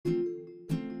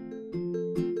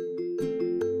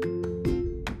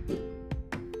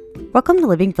Welcome to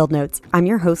Living Field Notes. I'm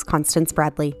your host, Constance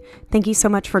Bradley. Thank you so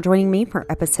much for joining me for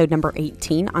episode number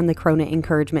 18 on the Corona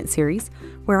Encouragement series,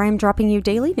 where I am dropping you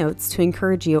daily notes to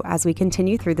encourage you as we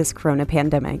continue through this Corona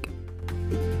pandemic.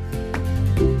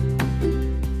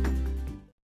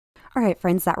 All right,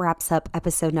 friends, that wraps up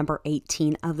episode number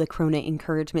 18 of the Corona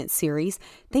Encouragement series.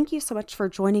 Thank you so much for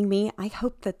joining me. I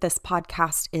hope that this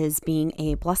podcast is being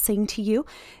a blessing to you.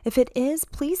 If it is,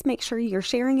 please make sure you're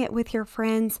sharing it with your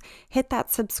friends. Hit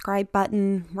that subscribe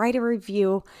button, write a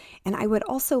review, and I would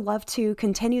also love to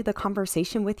continue the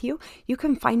conversation with you. You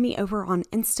can find me over on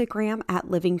Instagram at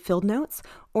Living Field Notes,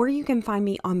 or you can find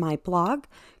me on my blog,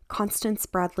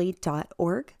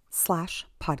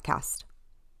 constancebradley.org/podcast.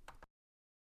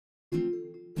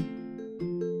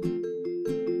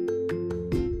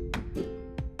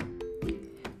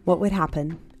 What would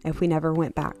happen if we never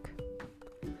went back?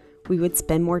 We would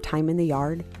spend more time in the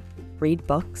yard, read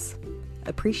books,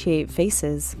 appreciate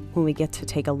faces when we get to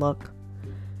take a look.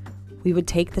 We would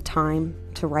take the time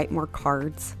to write more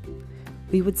cards.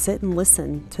 We would sit and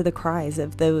listen to the cries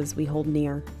of those we hold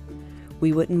near.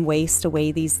 We wouldn't waste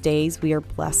away these days we are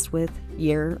blessed with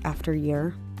year after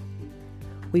year.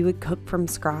 We would cook from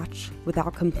scratch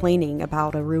without complaining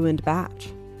about a ruined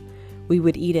batch. We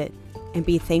would eat it and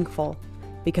be thankful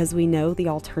because we know the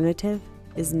alternative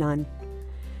is none.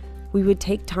 We would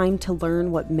take time to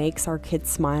learn what makes our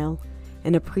kids smile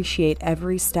and appreciate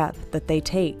every step that they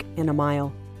take in a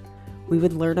mile. We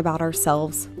would learn about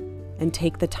ourselves and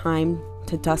take the time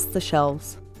to dust the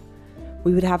shelves.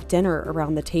 We would have dinner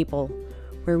around the table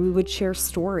where we would share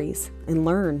stories and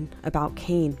learn about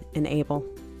Cain and Abel.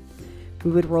 We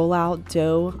would roll out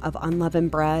dough of unleavened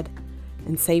bread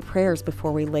and say prayers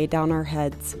before we lay down our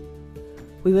heads.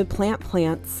 We would plant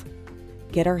plants,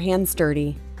 get our hands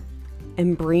dirty,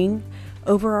 and bring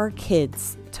over our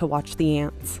kids to watch the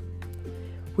ants.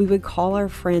 We would call our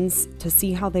friends to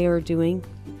see how they are doing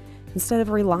instead of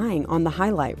relying on the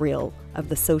highlight reel of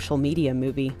the social media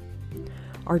movie.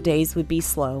 Our days would be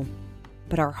slow,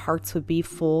 but our hearts would be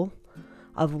full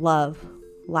of love,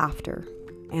 laughter,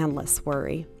 and less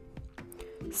worry.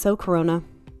 So Corona,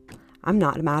 I'm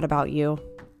not mad about you.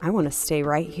 I want to stay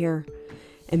right here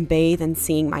and bathe in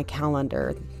seeing my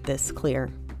calendar this clear.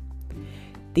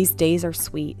 These days are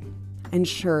sweet, and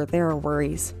sure, there are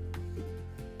worries,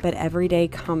 but every day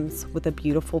comes with a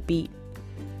beautiful beat.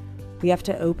 We have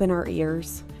to open our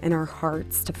ears and our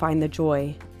hearts to find the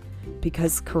joy,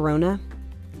 because Corona,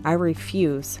 I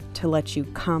refuse to let you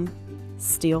come,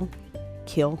 steal,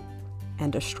 kill,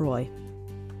 and destroy.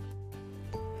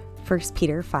 1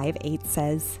 Peter 5:8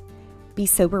 says, "Be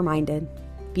sober-minded,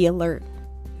 be alert.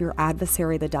 Your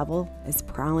adversary, the devil, is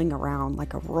prowling around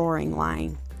like a roaring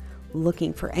lion,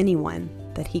 looking for anyone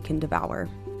that he can devour."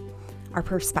 Our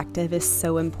perspective is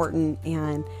so important,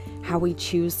 and how we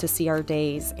choose to see our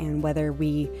days, and whether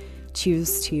we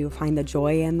choose to find the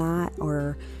joy in that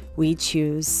or we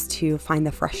choose to find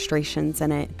the frustrations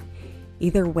in it.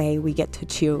 Either way, we get to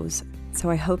choose. So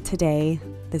I hope today,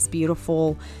 this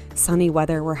beautiful sunny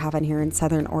weather we're having here in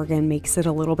Southern Oregon makes it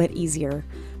a little bit easier.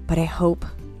 But I hope,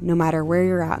 no matter where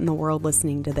you're at in the world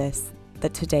listening to this,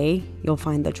 that today you'll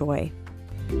find the joy.